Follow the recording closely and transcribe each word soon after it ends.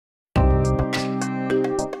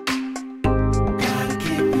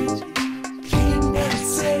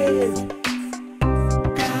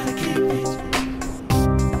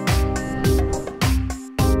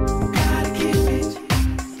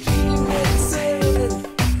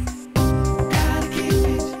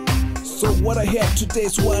What I had today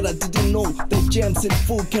is what I didn't know. That germs in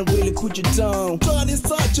food can really put you down. God is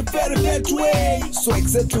such a very bad way. So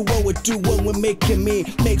exactly what we do when we're making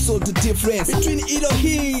meat makes all the difference between eat or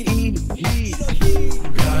heat.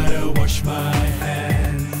 Gotta wash my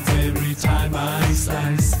hands every time I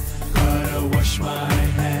slice. Gotta wash my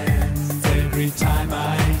hands every time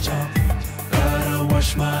I chop. Gotta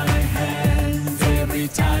wash my hands every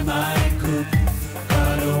time I cook.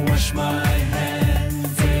 Gotta wash my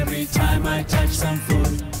hands every time I touch some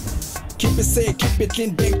food. Keep it safe, keep it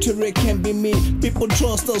clean, bacteria can be mean. People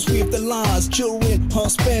trust us with the lies. Children,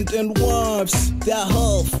 husband and wives. Their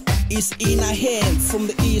health is in our hands. From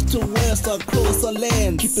the east to west across our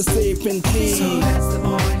land. Keep it safe and clean. So that's the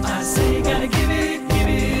moment I say, gotta give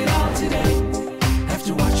it all today. Have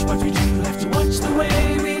to watch what we do, have to watch the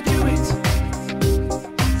way we do it.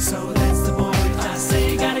 So that's the moment I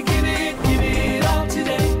say, gotta give it all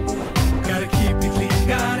today. Gotta keep it clean,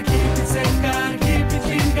 gotta keep it safe, gotta keep it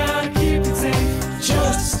clean, gotta keep it safe.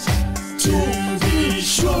 Just to be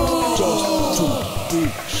sure. Just to be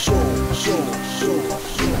sure.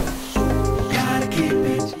 Gotta keep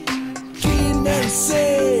it Clean and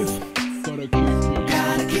safe.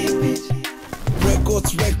 gotta keep it.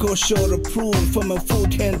 Records show the proof. From a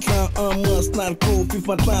food handler, I must not go. If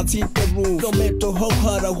my clients hit the roof, no matter how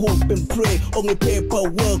hard I hope and pray, only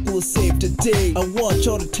paperwork will save the day. I watch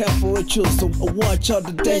all the temperatures, so I watch all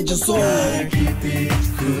the danger zones. Gotta keep it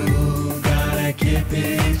cool, gotta keep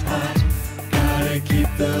it hot. Gotta keep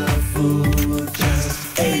the food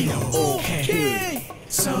just A-OK.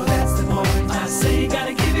 So that's the moment I say,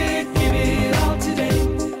 gotta give it all today.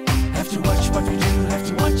 Have to watch what we do, have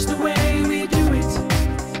to watch the way we do it.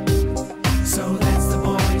 So that's the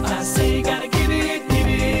moment I say, gotta give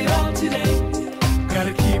it all today.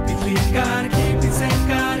 Gotta keep it clean, gotta keep it safe,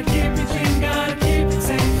 gotta keep it clean, gotta keep it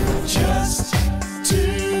safe. Just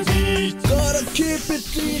to be. Gotta keep it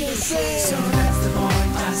clean and safe. So that's the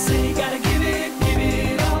moment I say, gotta give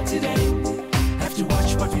it all today. Have to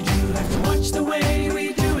watch what we do, have to watch the way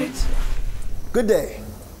we do it. Good day.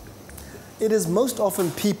 It is most often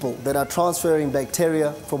people that are transferring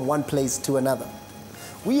bacteria from one place to another.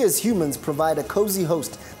 We as humans provide a cozy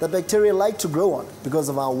host that bacteria like to grow on because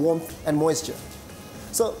of our warmth and moisture.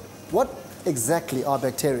 So, what exactly are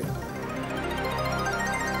bacteria?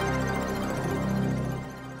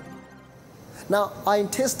 Now, our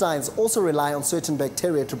intestines also rely on certain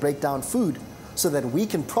bacteria to break down food so that we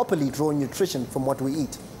can properly draw nutrition from what we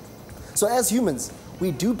eat. So as humans,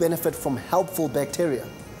 we do benefit from helpful bacteria,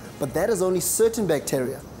 but that is only certain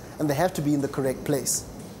bacteria, and they have to be in the correct place.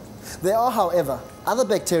 There are, however, other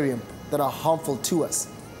bacterium that are harmful to us.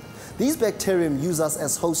 These bacterium use us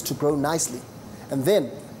as hosts to grow nicely, and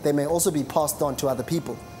then they may also be passed on to other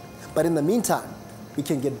people. But in the meantime, we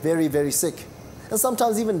can get very, very sick, and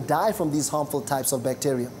sometimes even die from these harmful types of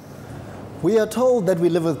bacterium. We are told that we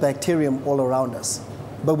live with bacterium all around us,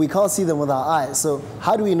 but we can't see them with our eyes, so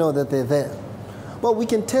how do we know that they're there? Well, we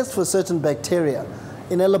can test for certain bacteria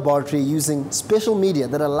in a laboratory using special media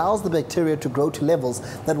that allows the bacteria to grow to levels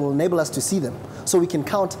that will enable us to see them, so we can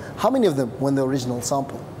count how many of them were in the original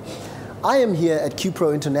sample. I am here at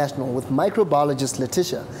QPro International with microbiologist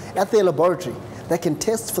Letitia at their laboratory that can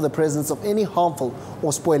test for the presence of any harmful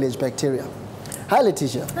or spoilage bacteria. Hi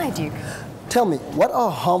Letitia. Hi Duke. Tell me, what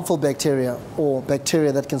are harmful bacteria or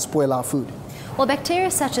bacteria that can spoil our food? Well, bacteria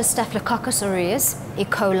such as Staphylococcus aureus, E.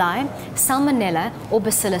 coli, Salmonella, or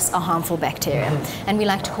Bacillus are harmful bacteria, and we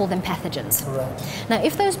like to call them pathogens. Right. Now,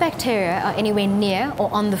 if those bacteria are anywhere near or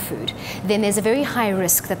on the food, then there's a very high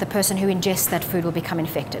risk that the person who ingests that food will become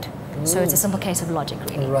infected. So it's a simple case of logic,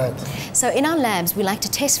 really. Right. So in our labs, we like to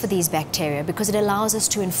test for these bacteria because it allows us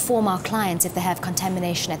to inform our clients if they have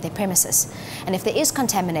contamination at their premises. And if there is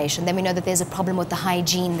contamination, then we know that there's a problem with the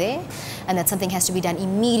hygiene there, and that something has to be done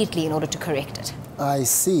immediately in order to correct it. I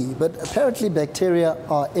see, but apparently bacteria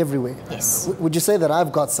are everywhere. Yes. Would you say that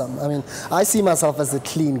I've got some? I mean, I see myself as a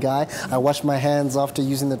clean guy. I wash my hands after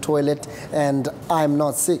using the toilet, and I'm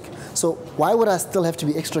not sick. So why would I still have to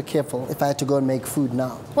be extra careful if I had to go and make food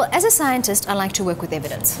now? Well, as a scientist, I like to work with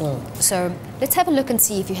evidence. So let's have a look and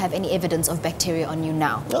see if you have any evidence of bacteria on you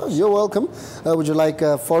now. Oh, you're welcome. Would you like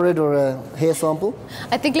a forehead or a hair sample?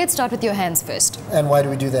 I think let's start with your hands first. And why do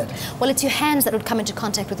we do that? Well, it's your hands that would come into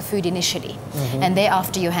contact with the food initially. And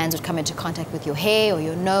thereafter, your hands would come into contact with your hair or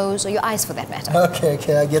your nose or your eyes for that matter.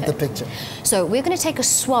 Okay, I get the picture. So we're going to take a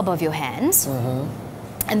swab of your hands,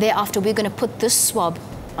 and thereafter we're going to put this swab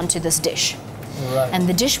onto this dish. Right. And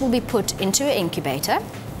the dish will be put into an incubator,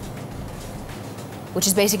 which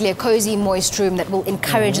is basically a cozy, moist room that will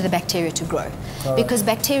encourage the bacteria to grow. Because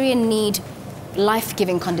bacteria need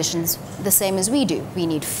life-giving conditions the same as we do. We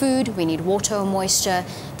need food, we need water or moisture,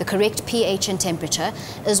 the correct pH and temperature,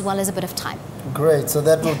 as well as a bit of time. Great, so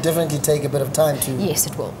that will definitely take a bit of time to... Yes,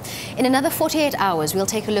 it will. In another 48 hours, we'll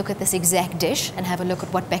take a look at this exact dish and have a look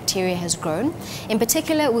at what bacteria has grown. In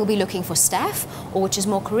particular, we'll be looking for staph, or which is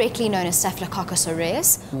more correctly known as Staphylococcus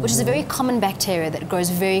aureus, which is a very common bacteria that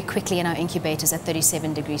grows very quickly in our incubators at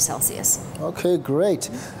 37 degrees Celsius. Okay,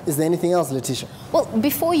 great. Is there anything else, Letitia? Well,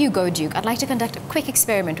 before you go, Duke, I'd like to conduct a quick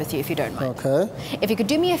experiment with you, if you don't mind. Okay. If you could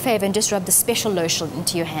do me a favor and just rub the special lotion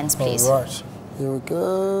into your hands, please. All right. Here we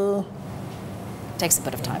go. Takes a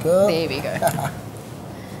bit of time. Go. There we go.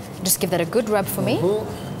 Just give that a good rub for me.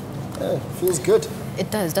 Yeah, feels good.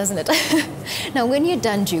 It does, doesn't it? Now, when you're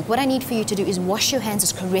done, Duke, what I need for you to do is wash your hands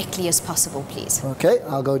as correctly as possible, please. Okay,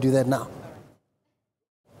 I'll go do that now.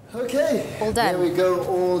 Okay. All done. There we go,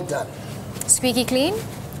 all done. Squeaky clean?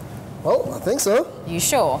 Well, I think so. You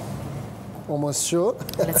sure? Almost sure.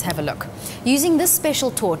 Let's have a look. Using this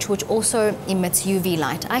special torch, which also emits UV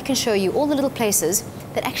light, I can show you all the little places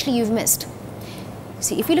that actually you've missed.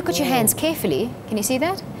 See, if you look at your hands carefully, can you see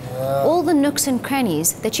that? Yeah. All the nooks and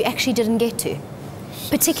crannies that you actually didn't get to,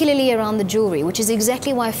 particularly around the jewelry, which is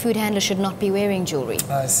exactly why food handlers should not be wearing jewelry.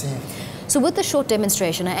 I see. So with the short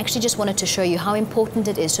demonstration, I actually just wanted to show you how important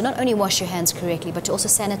it is to not only wash your hands correctly, but to also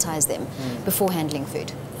sanitize them before handling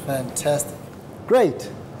food. Fantastic. Great.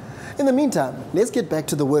 In the meantime, let's get back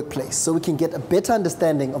to the workplace so we can get a better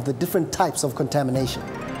understanding of the different types of contamination.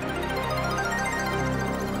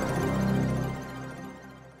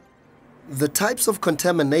 The types of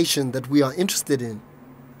contamination that we are interested in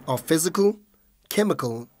are physical,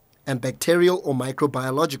 chemical, and bacterial or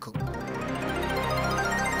microbiological.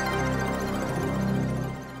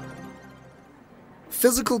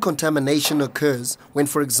 Physical contamination occurs when,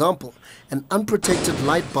 for example, an unprotected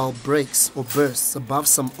light bulb breaks or bursts above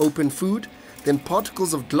some open food, then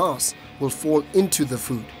particles of glass will fall into the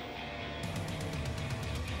food.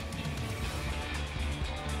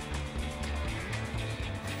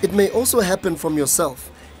 It may also happen from yourself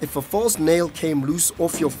if a false nail came loose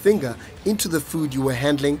off your finger into the food you were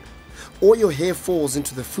handling, or your hair falls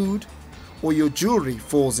into the food, or your jewelry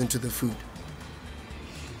falls into the food.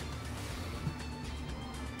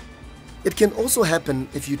 It can also happen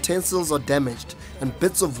if utensils are damaged and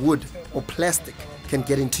bits of wood or plastic can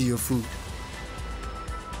get into your food.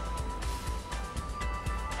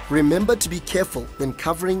 Remember to be careful when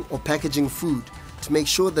covering or packaging food to make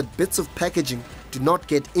sure that bits of packaging do not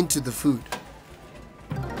get into the food.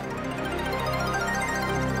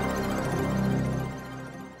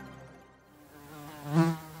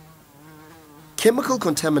 Chemical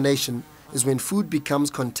contamination is when food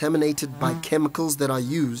becomes contaminated by chemicals that are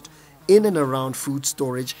used in and around food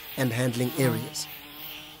storage and handling areas.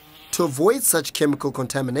 To avoid such chemical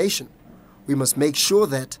contamination, we must make sure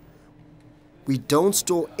that we don't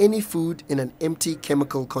store any food in an empty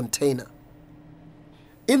chemical container.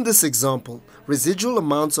 In this example, residual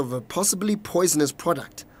amounts of a possibly poisonous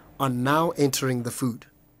product are now entering the food.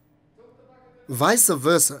 Vice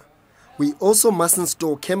versa, we also mustn't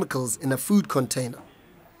store chemicals in a food container.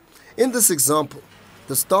 In this example,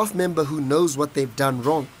 the staff member who knows what they've done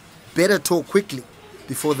wrong better talk quickly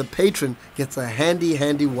before the patron gets a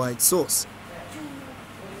handy white sauce.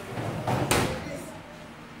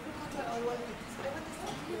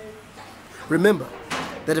 Remember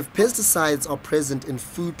that if pesticides are present in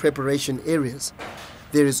food preparation areas,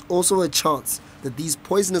 there is also a chance that these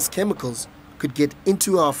poisonous chemicals could get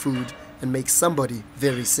into our food and make somebody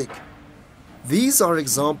very sick. These are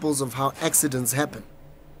examples of how accidents happen.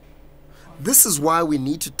 This is why we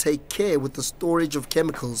need to take care with the storage of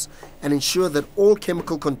chemicals and ensure that all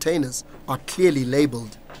chemical containers are clearly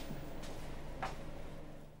labeled.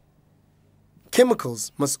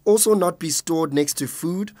 Chemicals must also not be stored next to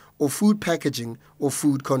food or food packaging or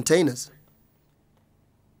food containers.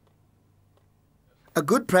 A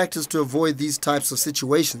good practice to avoid these types of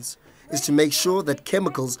situations is to make sure that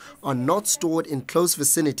chemicals are not stored in close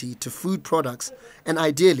vicinity to food products and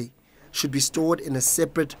ideally should be stored in a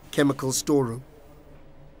separate chemical storeroom.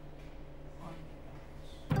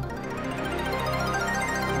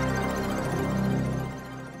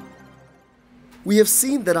 We have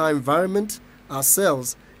seen that our environment, our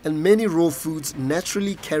cells, and many raw foods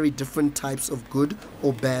naturally carry different types of good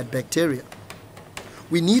or bad bacteria.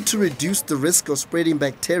 We need to reduce the risk of spreading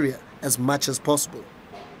bacteria as much as possible.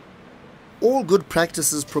 All good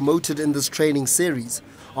practices promoted in this training series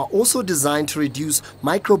are also designed to reduce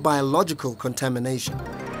microbiological contamination.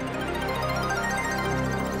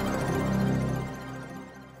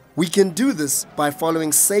 We can do this by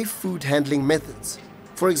following safe food handling methods.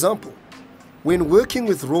 For example, when working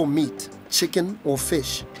with raw meat, chicken or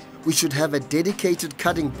fish, we should have a dedicated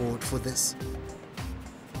cutting board for this.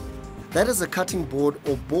 That is a cutting board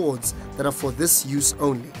or boards that are for this use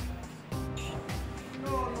only.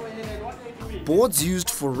 Boards used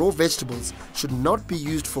for raw vegetables should not be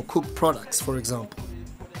used for cooked products, for example.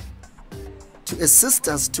 To assist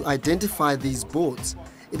us to identify these boards,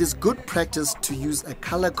 it is good practice to use a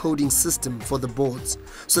color coding system for the boards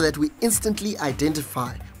so that we instantly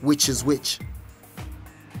identify which is which.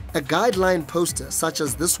 A guideline poster such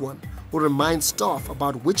as this one will remind staff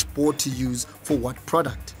about which board to use for what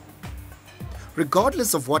product.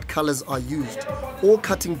 Regardless of what colors are used, all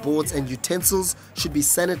cutting boards and utensils should be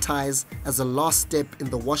sanitized as a last step in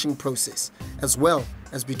the washing process, as well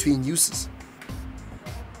as between uses.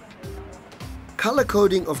 Color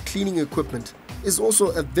coding of cleaning equipment is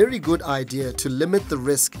also a very good idea to limit the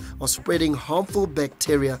risk of spreading harmful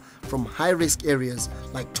bacteria from high-risk areas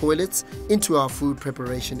like toilets into our food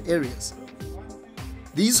preparation areas.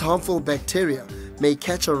 These harmful bacteria may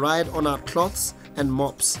catch a ride on our cloths and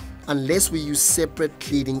mops unless we use separate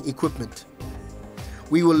cleaning equipment.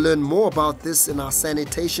 We will learn more about this in our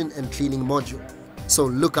sanitation and cleaning module, so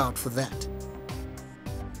look out for that.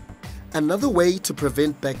 Another way to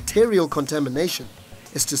prevent bacterial contamination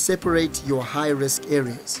is to separate your high-risk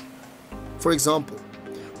areas. For example,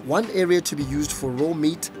 one area to be used for raw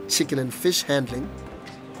meat, chicken and fish handling,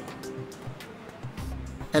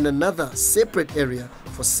 and another separate area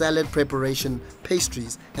for salad preparation,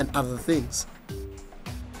 pastries and other things.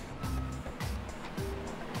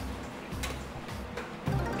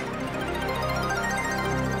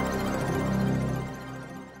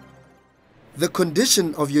 The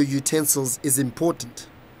condition of your utensils is important.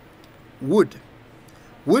 Wood.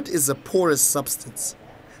 Wood is a porous substance.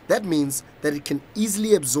 That means that it can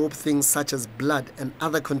easily absorb things such as blood and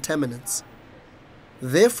other contaminants.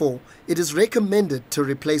 Therefore, it is recommended to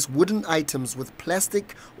replace wooden items with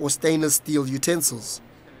plastic or stainless steel utensils.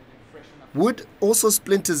 Wood also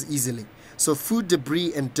splinters easily, so food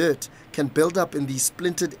debris and dirt can build up in these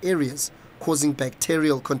splintered areas, causing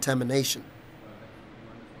bacterial contamination.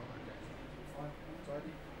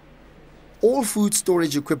 All food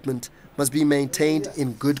storage equipment must be maintained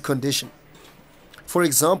in good condition. For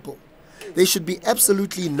example, there should be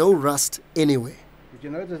absolutely no rust anywhere. Did you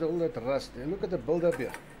notice all that rust? Look at the build-up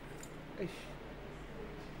here.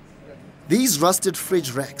 These rusted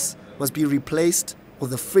fridge racks must be replaced or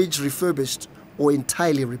the fridge refurbished or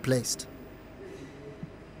entirely replaced.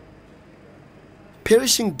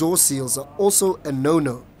 Perishing door seals are also a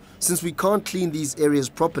no-no since we can't clean these areas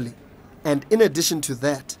properly, and in addition to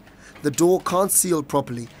that, the door can't seal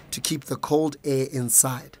properly to keep the cold air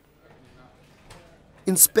inside.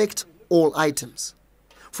 Inspect all items.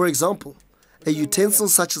 For example, a utensil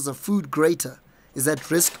such as a food grater is at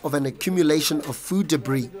risk of an accumulation of food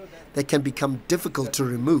debris that can become difficult to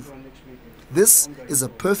remove. This is a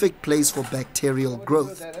perfect place for bacterial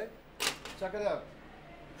growth.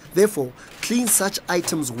 Therefore, clean such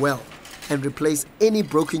items well and replace any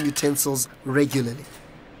broken utensils regularly.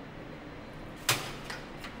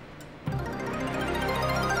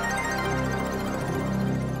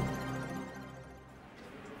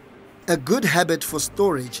 A good habit for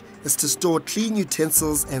storage is to store clean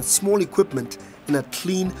utensils and small equipment in a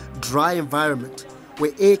clean, dry environment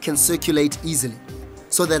where air can circulate easily,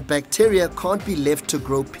 so that bacteria can't be left to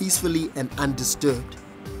grow peacefully and undisturbed.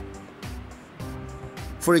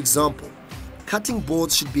 For example, cutting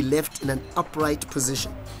boards should be left in an upright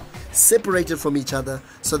position, separated from each other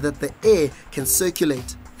so that the air can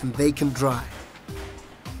circulate and they can dry.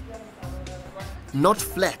 Not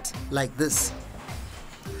flat like this.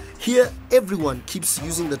 Here, everyone keeps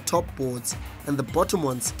using the top boards and the bottom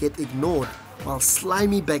ones get ignored while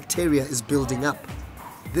slimy bacteria is building up.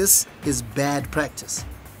 This is bad practice.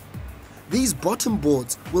 These bottom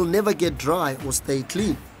boards will never get dry or stay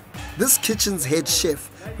clean. This kitchen's head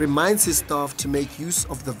chef reminds his staff to make use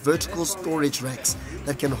of the vertical storage racks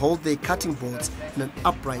that can hold their cutting boards in an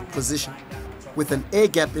upright position, with an air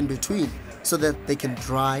gap in between so that they can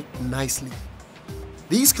dry nicely.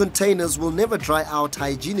 These containers will never dry out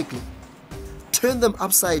hygienically. Turn them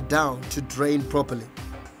upside down to drain properly.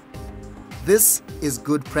 This is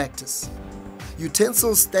good practice.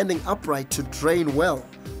 Utensils standing upright to drain well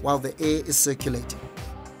while the air is circulating.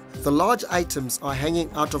 The large items are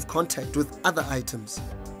hanging out of contact with other items.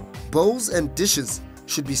 Bowls and dishes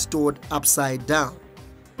should be stored upside down.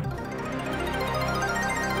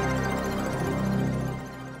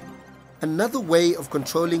 Another way of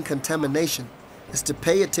controlling contamination is to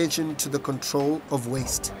pay attention to the control of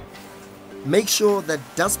waste. Make sure that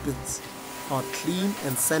dustbins are clean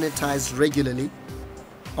and sanitized regularly.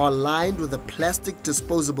 are lined with a plastic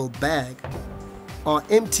disposable bag, are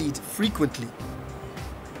emptied frequently,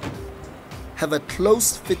 have a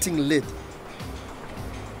close-fitting lid.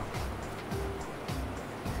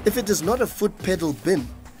 If it is not a foot pedal bin,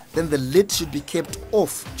 then the lid should be kept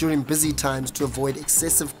off during busy times to avoid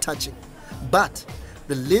excessive touching. But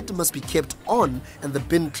the lid must be kept on and the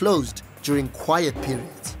bin closed during quiet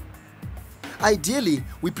periods. Ideally,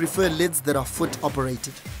 we prefer lids that are foot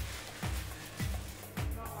operated.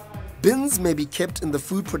 Bins may be kept in the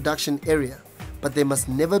food production area, but they must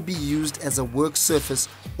never be used as a work surface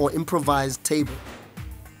or improvised table.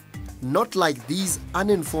 Not like these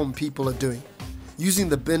uninformed people are doing, using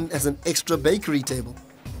the bin as an extra bakery table.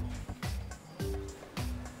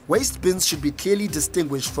 Waste bins should be clearly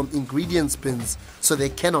distinguished from ingredients bins so they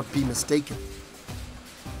cannot be mistaken.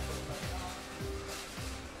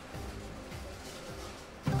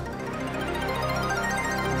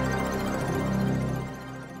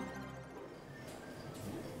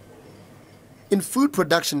 In food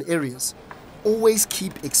production areas, always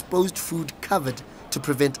keep exposed food covered to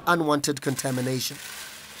prevent unwanted contamination.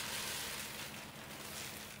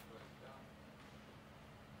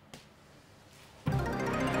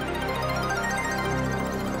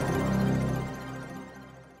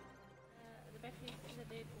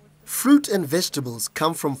 Fruit and vegetables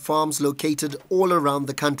come from farms located all around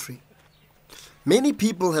the country. Many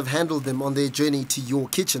people have handled them on their journey to your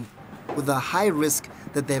kitchen, with a high risk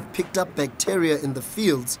that they have picked up bacteria in the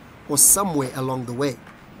fields or somewhere along the way.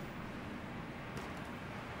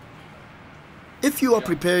 If you are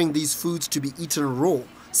preparing these foods to be eaten raw,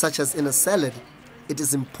 such as in a salad, it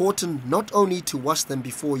is important not only to wash them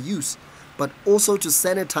before use, but also to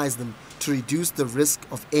sanitize them to reduce the risk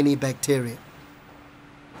of any bacteria.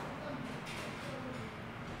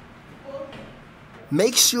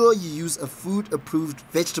 Make sure you use a food-approved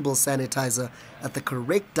vegetable sanitizer at the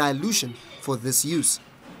correct dilution for this use.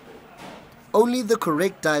 Only the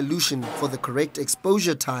correct dilution for the correct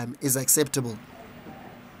exposure time is acceptable.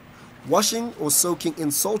 Washing or soaking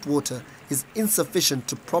in salt water is insufficient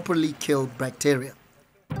to properly kill bacteria.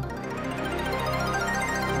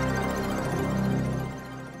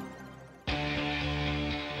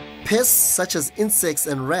 Pests such as insects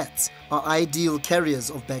and rats are ideal carriers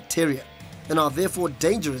of bacteria and are therefore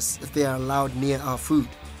dangerous if they are allowed near our food.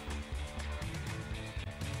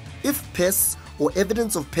 If pests or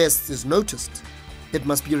evidence of pests is noticed, it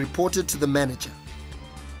must be reported to the manager.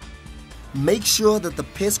 Make sure that the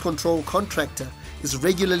pest control contractor is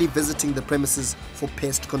regularly visiting the premises for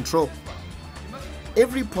pest control.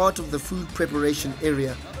 Every part of the food preparation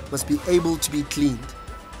area must be able to be cleaned,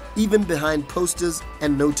 even behind posters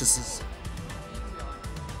and notices.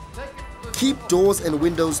 Keep doors and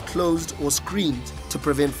windows closed or screened to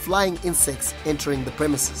prevent flying insects entering the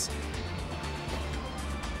premises.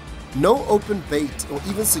 No open bait or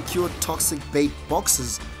even secured toxic bait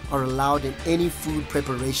boxes are allowed in any food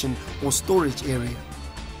preparation or storage area.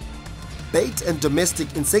 Bait and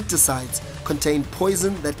domestic insecticides contain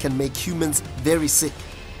poison that can make humans very sick,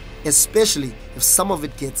 especially if some of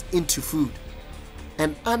it gets into food.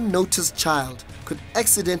 An unnoticed child could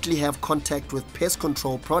accidentally have contact with pest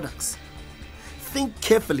control products. Think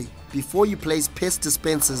carefully before you place pest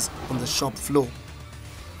dispensers on the shop floor.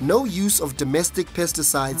 No use of domestic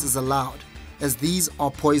pesticides is allowed, as these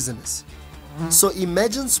are poisonous. So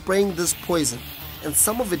imagine spraying this poison and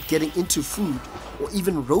some of it getting into food, or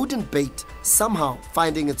even rodent bait somehow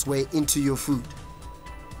finding its way into your food.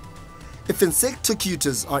 If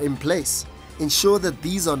insecticutors are in place, ensure that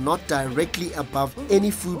these are not directly above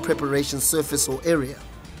any food preparation surface or area.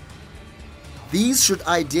 These should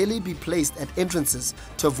ideally be placed at entrances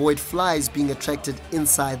to avoid flies being attracted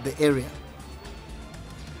inside the area.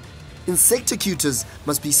 Insecticutors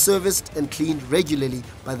must be serviced and cleaned regularly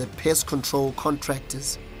by the pest control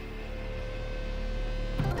contractors.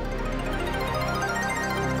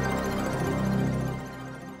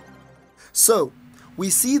 So, we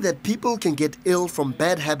see that people can get ill from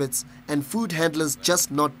bad habits and food handlers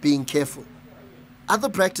just not being careful. Other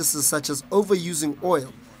practices such as overusing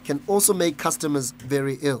oil can also make customers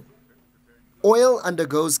very ill. Oil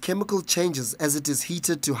undergoes chemical changes as it is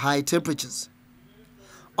heated to high temperatures.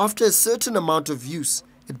 After a certain amount of use,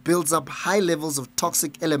 it builds up high levels of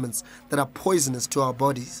toxic elements that are poisonous to our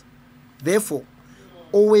bodies. Therefore,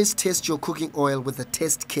 always test your cooking oil with a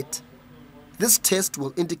test kit. This test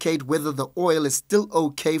will indicate whether the oil is still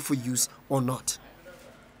okay for use or not.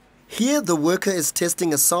 Here, the worker is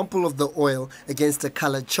testing a sample of the oil against a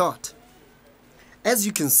colored chart. As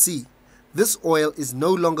you can see, this oil is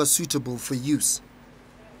no longer suitable for use.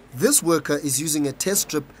 This worker is using a test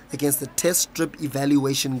strip against the test strip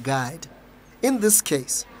evaluation guide. In this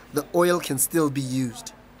case, the oil can still be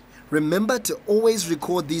used. Remember to always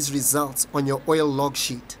record these results on your oil log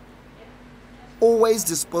sheet. Always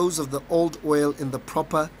dispose of the old oil in the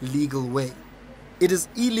proper legal way. It is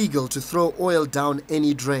illegal to throw oil down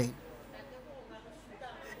any drain.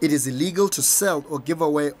 It is illegal to sell or give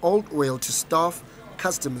away old oil to staff,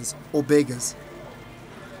 customers, or beggars.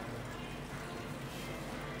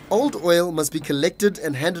 Old oil must be collected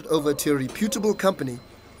and handed over to a reputable company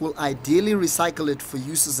who will ideally recycle it for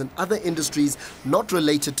uses in other industries not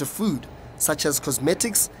related to food, such as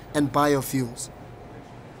cosmetics and biofuels.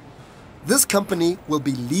 This company will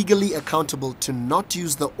be legally accountable to not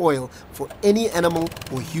use the oil for any animal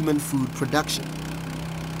or human food production.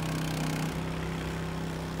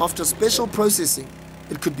 After special processing,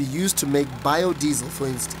 it could be used to make biodiesel, for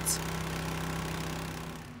instance.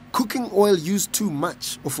 Cooking oil used too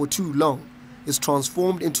much or for too long is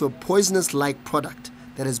transformed into a poisonous-like product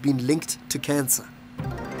that has been linked to cancer.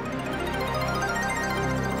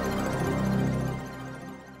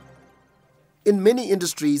 In many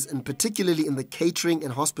industries, and particularly in the catering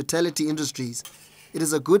and hospitality industries, it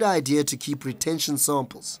is a good idea to keep retention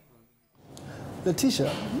samples. Letitia,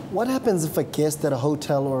 what happens if a guest at a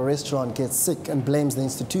hotel or a restaurant gets sick and blames the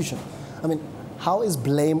institution? I mean, how is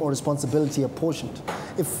blame or responsibility apportioned?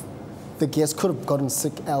 If the guest could have gotten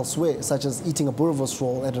sick elsewhere, such as eating a boerewors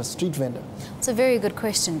roll at a street vendor. It's a very good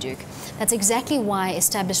question, Duke. That's exactly why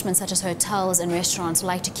establishments such as hotels and restaurants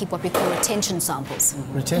like to keep what we call retention samples.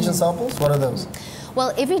 Retention samples? What are those?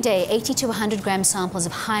 Well, every day, 80 to 100 gram samples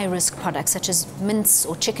of high-risk products, such as mince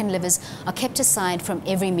or chicken livers, are kept aside from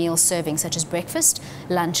every meal serving, such as breakfast,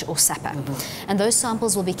 lunch, or supper. And those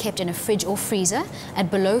samples will be kept in a fridge or freezer at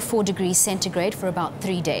below 4 degrees centigrade for about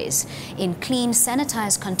 3 days, in clean,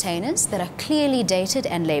 sanitized containers that are clearly dated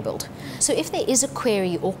and labeled. So if there is a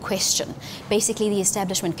query or question, basically the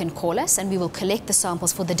establishment can call us and we will collect the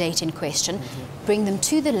samples for the date in question, bring them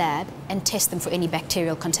to the lab, and test them for any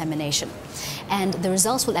bacterial contamination. And the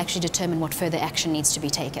results will actually determine what further action needs to be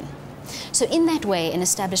taken. So in that way, an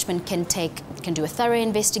establishment can do a thorough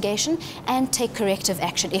investigation and take corrective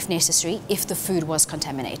action if necessary, if the food was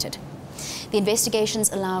contaminated. The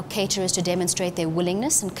investigations allow caterers to demonstrate their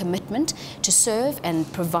willingness and commitment to serve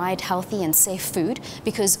and provide healthy and safe food,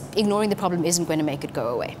 because ignoring the problem isn't going to make it go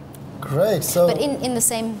away. Great. So, but in the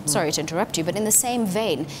same, sorry to interrupt you, but in the same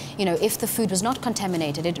vein, you know, if the food was not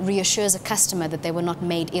contaminated, it reassures a customer that they were not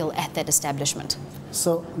made ill at that establishment.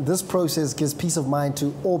 So this process gives peace of mind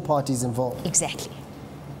to all parties involved. Exactly.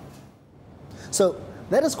 So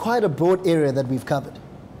that is quite a broad area that we've covered.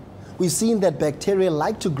 We've seen that bacteria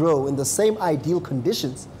like to grow in the same ideal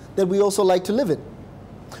conditions that we also like to live in.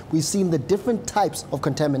 We've seen the different types of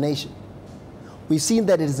contamination. We've seen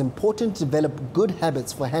that it is important to develop good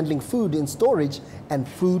habits for handling food in storage and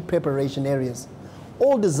food preparation areas,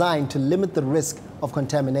 all designed to limit the risk of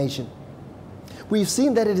contamination. We've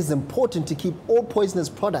seen that it is important to keep all poisonous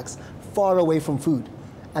products far away from food,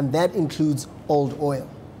 and that includes old oil.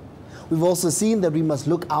 We've also seen that we must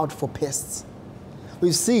look out for pests.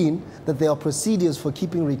 We've seen that there are procedures for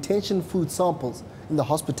keeping retention food samples in the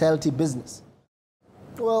hospitality business.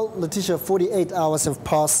 Well, Letitia, 48 hours have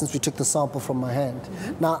passed since we took the sample from my hand.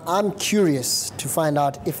 Now, I'm curious to find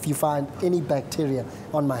out if you find any bacteria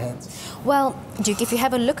on my hands. Well, Duke, if you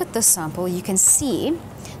have a look at this sample, you can see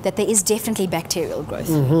that there is definitely bacterial growth.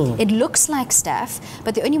 It looks like staph,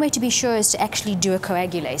 but the only way to be sure is to actually do a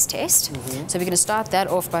coagulase test. So we're going to start that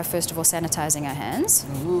off by first of all sanitizing our hands,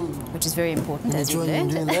 which is very important, as you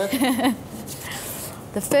learned.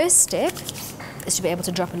 The first step is to be able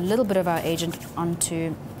to drop a little bit of our agent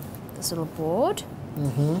onto this little board.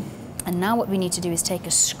 And now what we need to do is take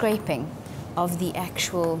a scraping of the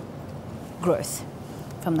actual growth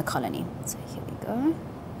from the colony. So here we go.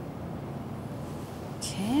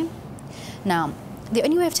 Okay. Now, the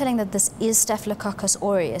only way of telling that this is Staphylococcus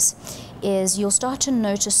aureus is you'll start to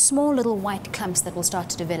notice small little white clumps that will start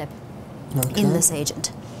to develop in this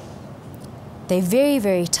agent. They're very,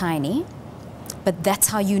 very tiny, but that's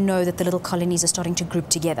how you know that the little colonies are starting to group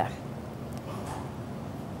together.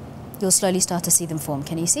 You'll slowly start to see them form.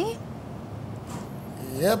 Can you see?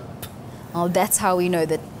 Yep. Oh, that's how we know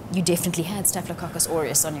that you definitely had Staphylococcus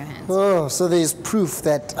aureus on your hands. Oh, so there's proof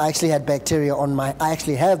that I actually have bacteria on my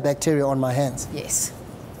hands. Yes.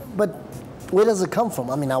 But where does it come from?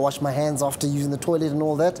 I mean, I wash my hands after using the toilet and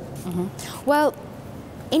all that. Well,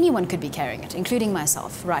 anyone could be carrying it, including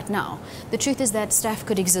myself right now. The truth is that staph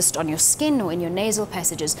could exist on your skin or in your nasal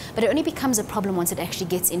passages, but it only becomes a problem once it actually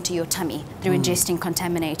gets into your tummy through ingesting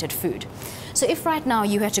contaminated food. So if right now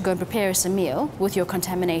you had to go and prepare us a meal with your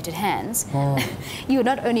contaminated hands, you would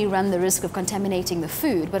not only run the risk of contaminating the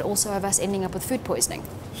food, but also of us ending up with food poisoning.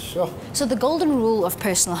 Sure. So the golden rule of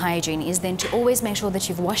personal hygiene is then to always make sure that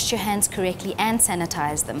you've washed your hands correctly and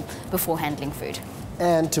sanitized them before handling food.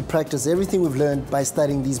 And to practice everything we've learned by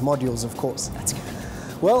studying these modules, of course. That's good.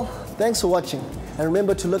 Well, thanks for watching. And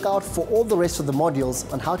remember to look out for all the rest of the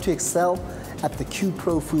modules on how to excel at the Q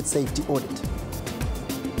Pro Food Safety Audit.